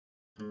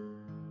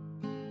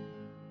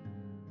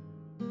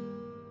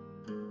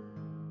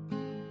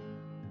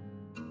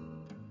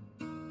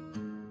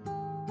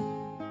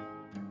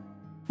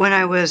When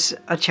I was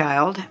a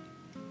child,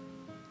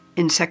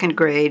 in second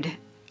grade,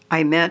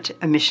 I met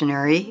a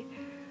missionary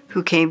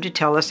who came to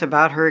tell us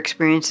about her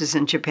experiences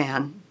in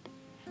Japan.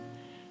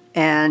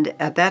 And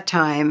at that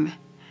time,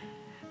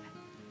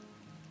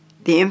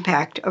 the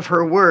impact of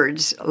her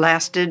words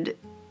lasted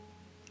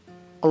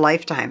a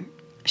lifetime.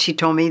 She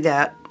told me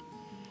that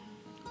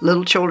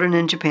little children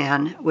in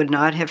Japan would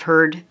not have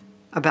heard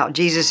about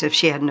Jesus if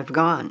she hadn't have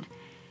gone.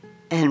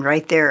 And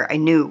right there, I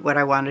knew what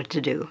I wanted to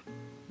do.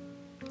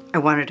 I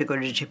wanted to go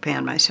to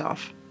Japan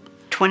myself.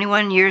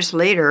 21 years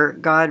later,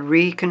 God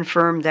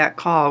reconfirmed that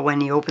call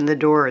when He opened the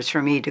doors for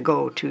me to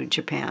go to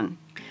Japan.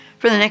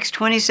 For the next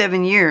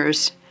 27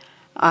 years,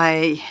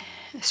 I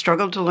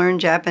struggled to learn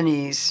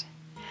Japanese.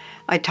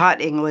 I taught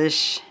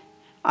English.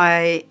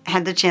 I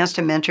had the chance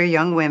to mentor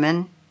young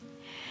women,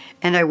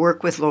 and I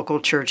work with local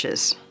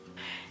churches.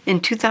 In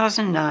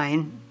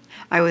 2009,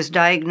 I was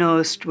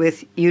diagnosed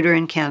with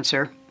uterine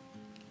cancer.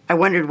 I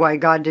wondered why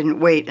God didn't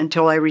wait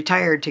until I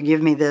retired to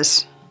give me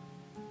this,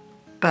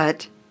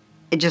 but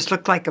it just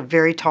looked like a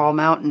very tall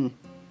mountain.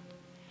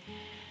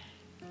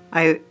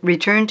 I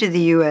returned to the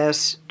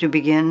U.S. to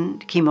begin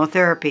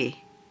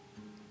chemotherapy,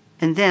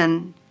 and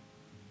then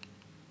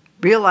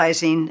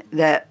realizing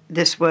that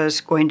this was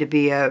going to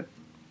be a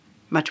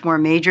much more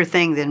major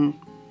thing than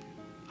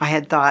I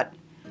had thought,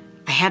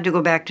 I had to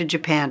go back to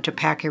Japan to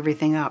pack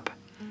everything up.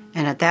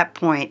 And at that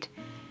point,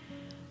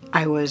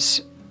 I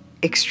was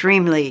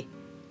extremely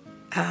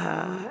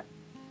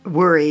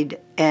worried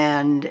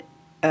and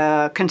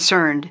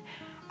concerned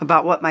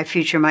about what my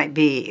future might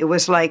be. It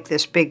was like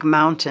this big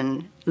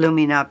mountain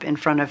looming up in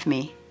front of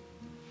me.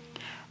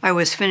 I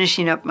was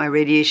finishing up my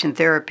radiation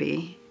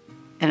therapy,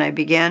 and I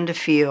began to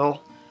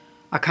feel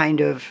a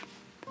kind of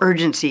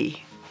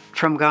urgency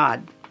from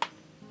God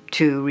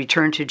to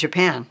return to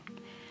Japan.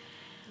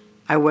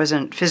 I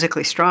wasn't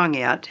physically strong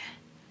yet,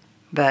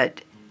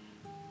 but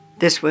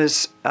this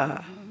was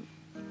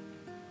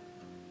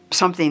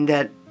something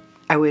that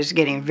I was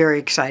getting very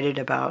excited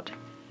about.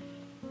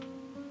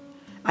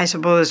 I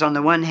suppose on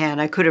the one hand,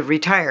 I could have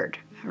retired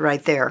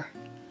right there.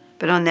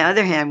 But on the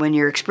other hand, when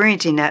you're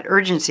experiencing that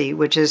urgency,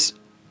 which is,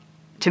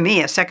 to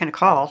me, a second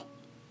call,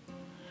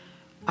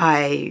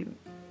 I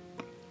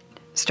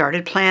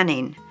started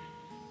planning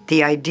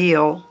the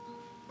ideal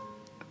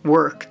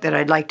work that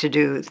I'd like to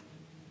do.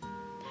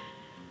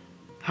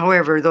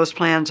 However, those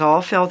plans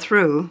all fell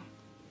through,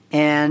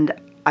 and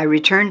I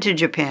returned to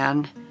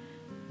Japan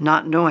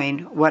not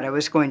knowing what I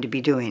was going to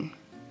be doing.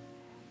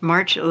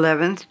 March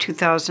 11th,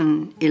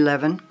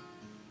 2011,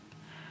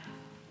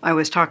 I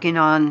was talking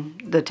on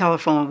the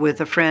telephone with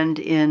a friend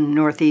in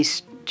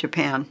northeast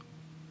Japan,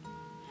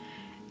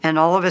 and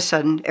all of a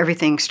sudden,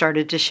 everything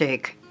started to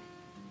shake,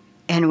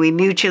 and we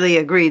mutually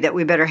agreed that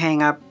we better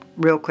hang up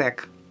real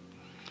quick.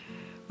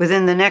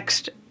 Within the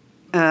next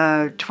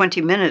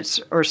 20 minutes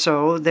or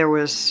so, there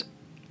was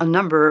a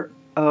number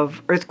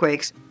of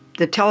earthquakes.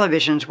 The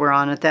televisions were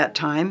on at that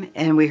time,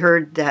 and we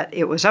heard that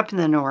it was up in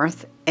the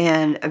north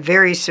and a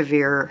very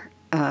severe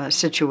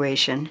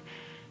situation.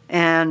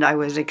 And I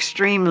was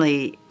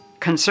extremely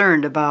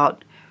concerned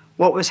about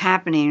what was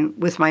happening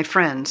with my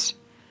friends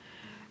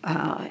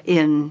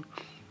in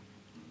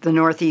the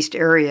northeast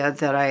area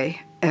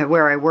that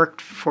where I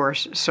worked for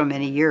so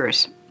many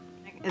years.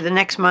 The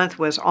next month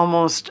was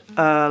almost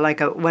like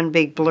one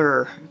big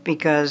blur,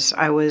 because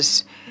I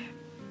was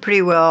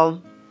pretty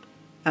well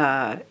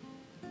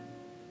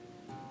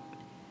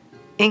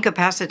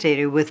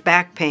incapacitated with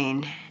back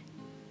pain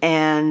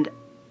and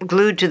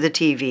glued to the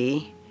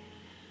TV,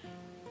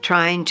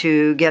 trying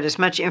to get as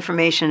much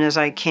information as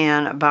I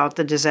can about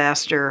the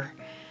disaster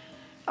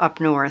up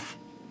north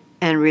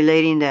and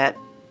relating that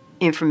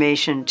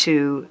information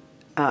to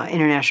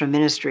international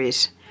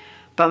ministries.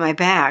 But my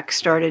back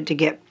started to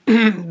get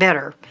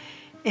better,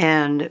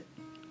 and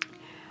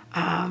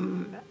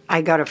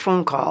I got a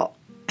phone call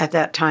at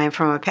that time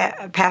from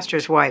a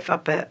pastor's wife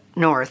up at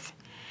north,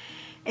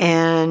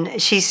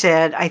 and she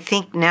said, "I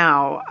think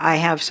now I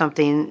have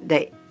something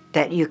that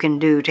you can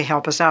do to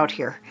help us out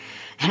here."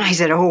 And I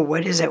said, "Oh,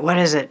 what is it? What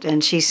is it?"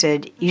 And she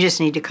said, "You just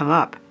need to come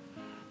up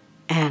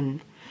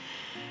and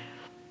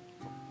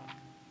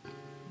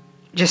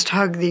just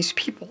hug these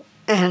people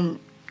and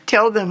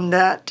tell them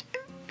that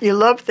you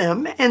love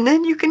them, and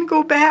then you can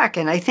go back."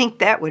 And I think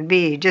that would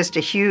be just a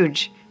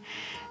huge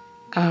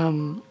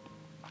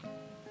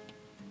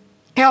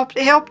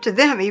help to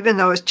them, even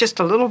though it's just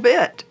a little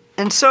bit.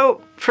 And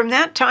so from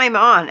that time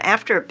on,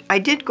 after I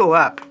did go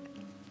up,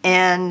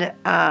 and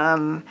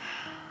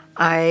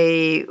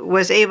I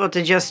was able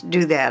to just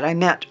do that. I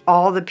met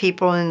all the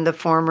people in the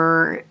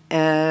former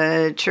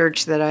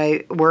church that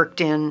I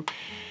worked in,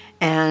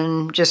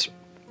 and just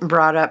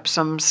brought up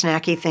some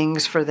snacky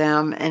things for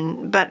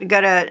them, but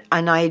got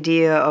an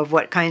idea of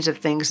what kinds of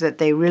things that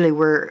they really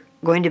were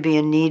going to be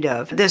in need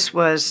of. This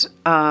was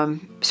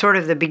sort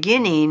of the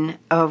beginning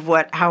of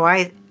how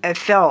I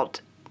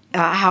felt,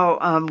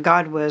 how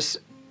God was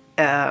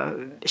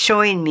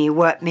showing me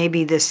what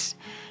maybe this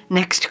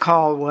next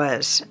call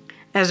was.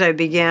 As I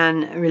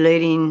began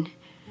relating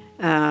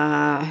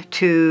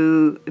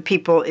to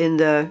people in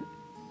the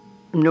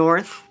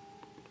north,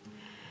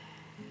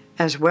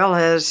 as well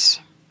as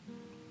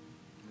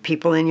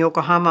people in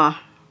Yokohama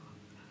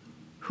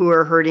who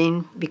are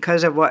hurting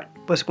because of what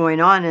was going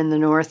on in the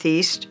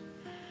Northeast.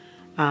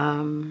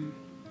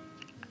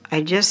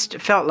 I just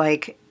felt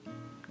like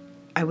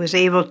I was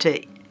able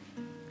to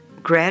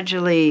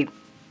gradually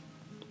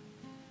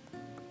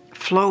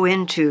flow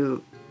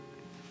into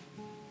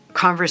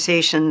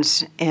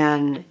conversations,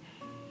 and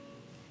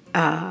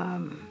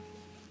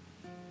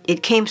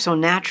it came so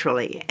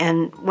naturally.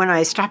 And when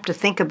I stopped to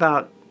think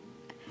about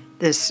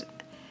this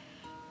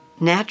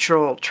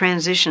natural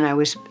transition I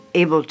was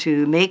able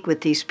to make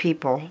with these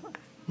people,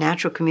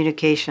 natural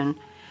communication,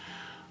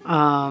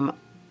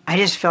 I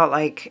just felt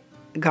like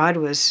God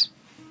was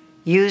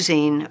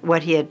using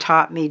what He had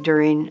taught me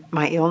during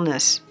my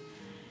illness,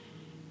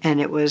 and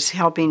it was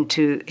helping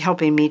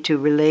me to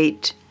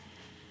relate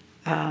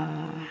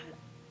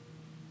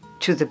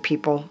to the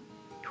people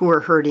who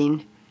were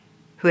hurting,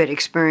 who had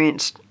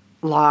experienced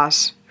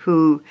loss,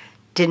 who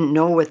didn't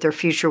know what their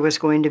future was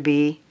going to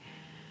be.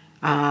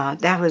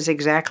 That was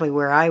exactly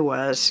where I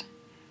was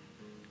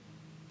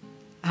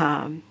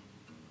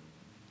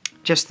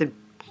just the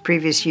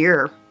previous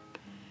year.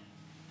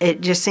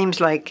 It just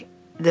seems like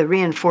the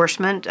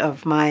reinforcement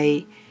of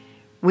my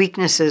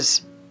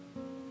weaknesses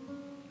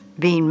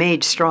being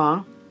made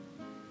strong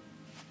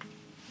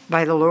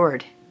by the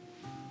Lord.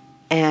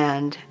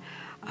 And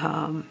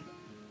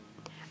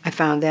I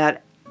found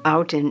that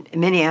out in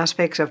many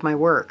aspects of my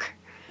work,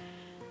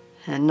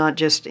 and not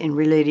just in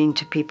relating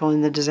to people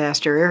in the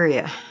disaster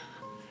area,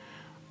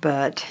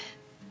 but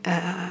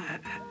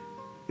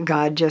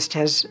God just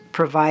has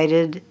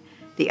provided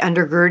the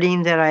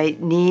undergirding that I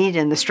need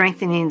and the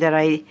strengthening that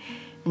I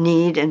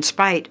need in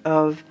spite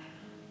of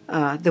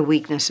the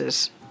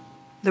weaknesses.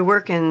 The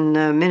work in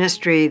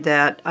ministry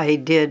that I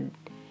did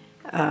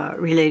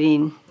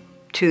relating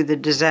to the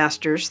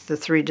disasters, the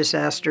 3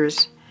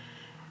 disasters,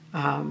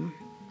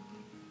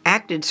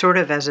 acted sort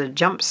of as a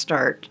jump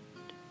start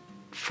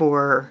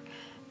for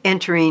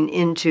entering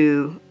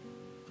into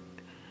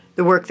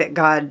the work that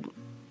God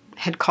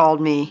had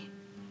called me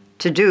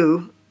to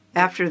do.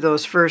 After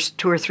those first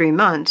 2 or 3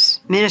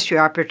 months, ministry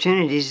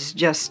opportunities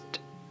just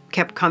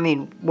kept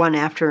coming one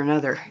after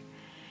another,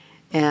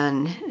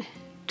 and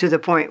to the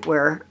point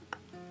where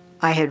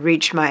I had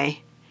reached my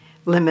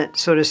limit,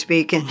 so to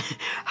speak, and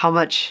how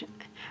much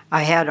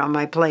I had on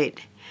my plate.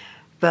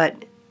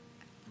 But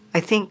I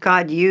think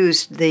God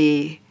used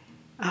the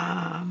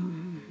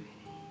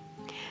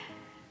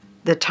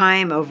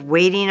time of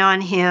waiting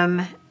on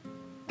Him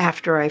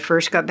after I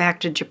first got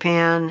back to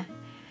Japan,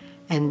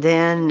 and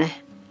then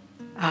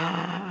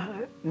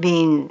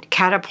being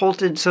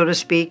catapulted, so to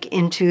speak,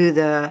 into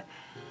the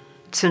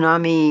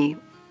tsunami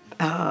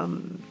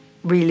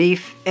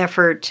relief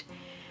effort,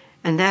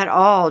 and that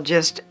all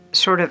just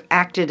sort of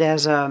acted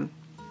as a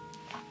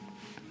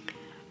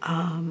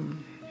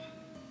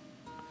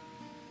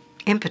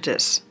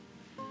impetus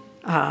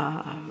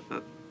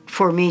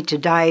for me to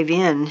dive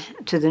in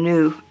to the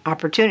new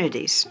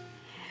opportunities.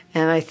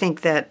 And I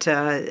think that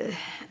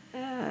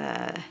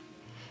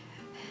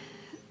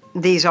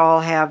these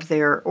all have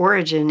their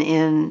origin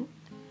in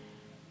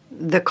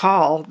the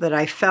call that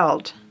I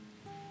felt,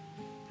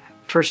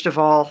 first of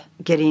all,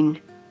 getting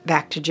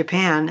back to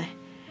Japan,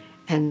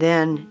 and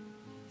then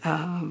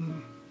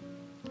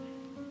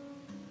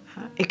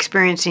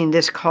experiencing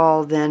this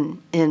call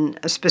then in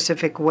a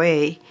specific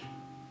way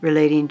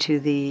relating to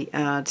the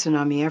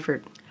tsunami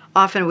effort.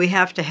 Often we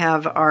have to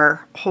have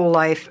our whole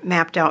life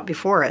mapped out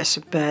before us,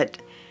 but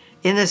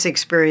in this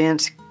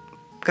experience,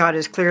 God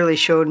has clearly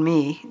showed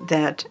me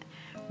that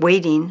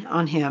waiting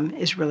on Him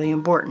is really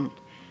important,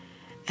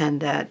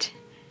 and that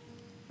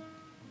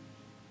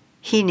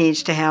He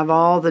needs to have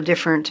all the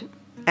different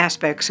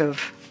aspects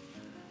of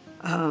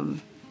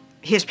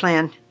His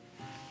plan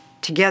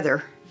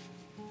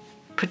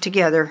put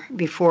together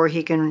before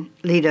He can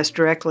lead us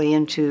directly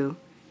into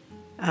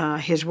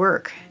His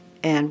work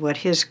and what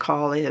His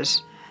call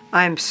is.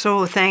 I'm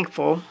so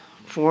thankful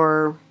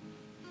for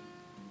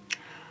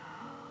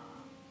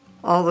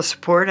all the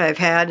support I've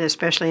had,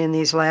 especially in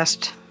these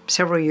last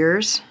several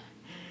years,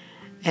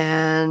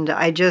 and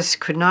I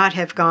just could not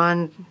have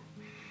gone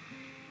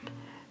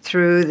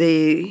through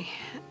the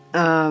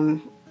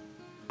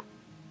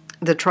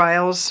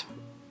trials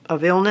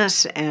of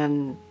illness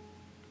and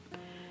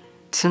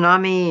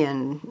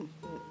tsunami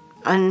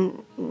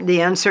and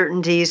the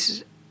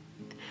uncertainties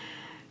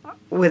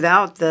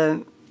without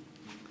the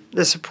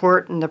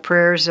support and the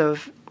prayers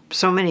of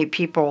so many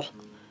people.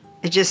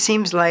 It just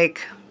seems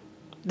like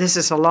this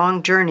is a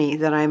long journey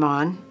that I'm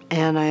on,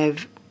 and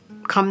I've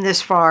come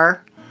this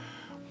far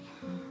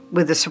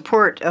with the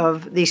support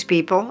of these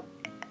people,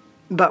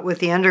 but with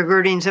the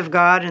undergirdings of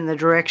God and the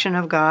direction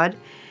of God.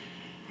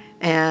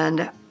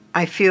 And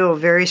I feel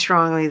very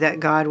strongly that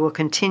God will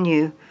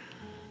continue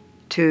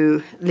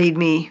to lead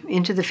me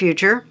into the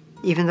future,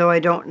 even though I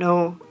don't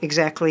know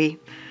exactly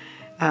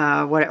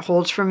what it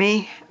holds for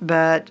me,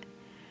 but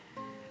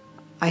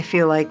I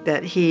feel like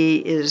that He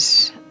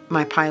is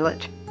my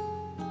pilot.